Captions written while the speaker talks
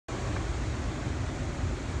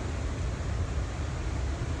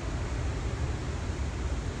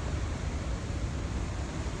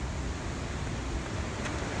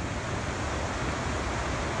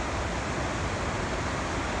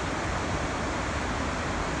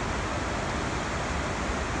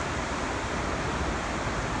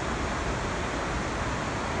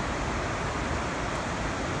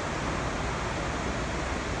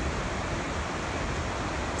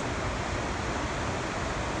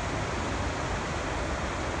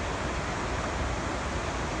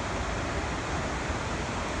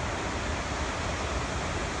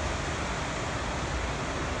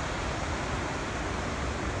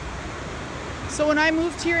So when I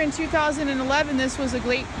moved here in 2011, this was a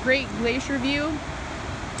great glacier view.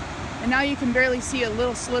 And now you can barely see a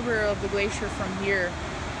little sliver of the glacier from here.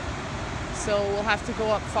 So we'll have to go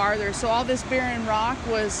up farther. So all this barren rock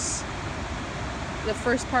was, the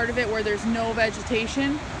first part of it where there's no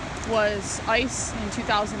vegetation was ice in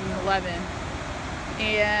 2011.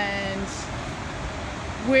 And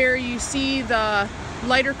where you see the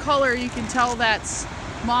lighter color, you can tell that's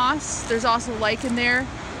moss. There's also lichen there.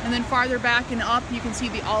 And then farther back and up, you can see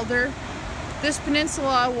the alder. This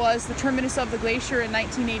peninsula was the terminus of the glacier in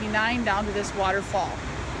 1989 down to this waterfall.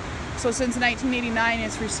 So since 1989,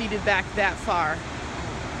 it's receded back that far.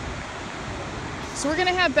 So we're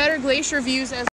gonna have better glacier views as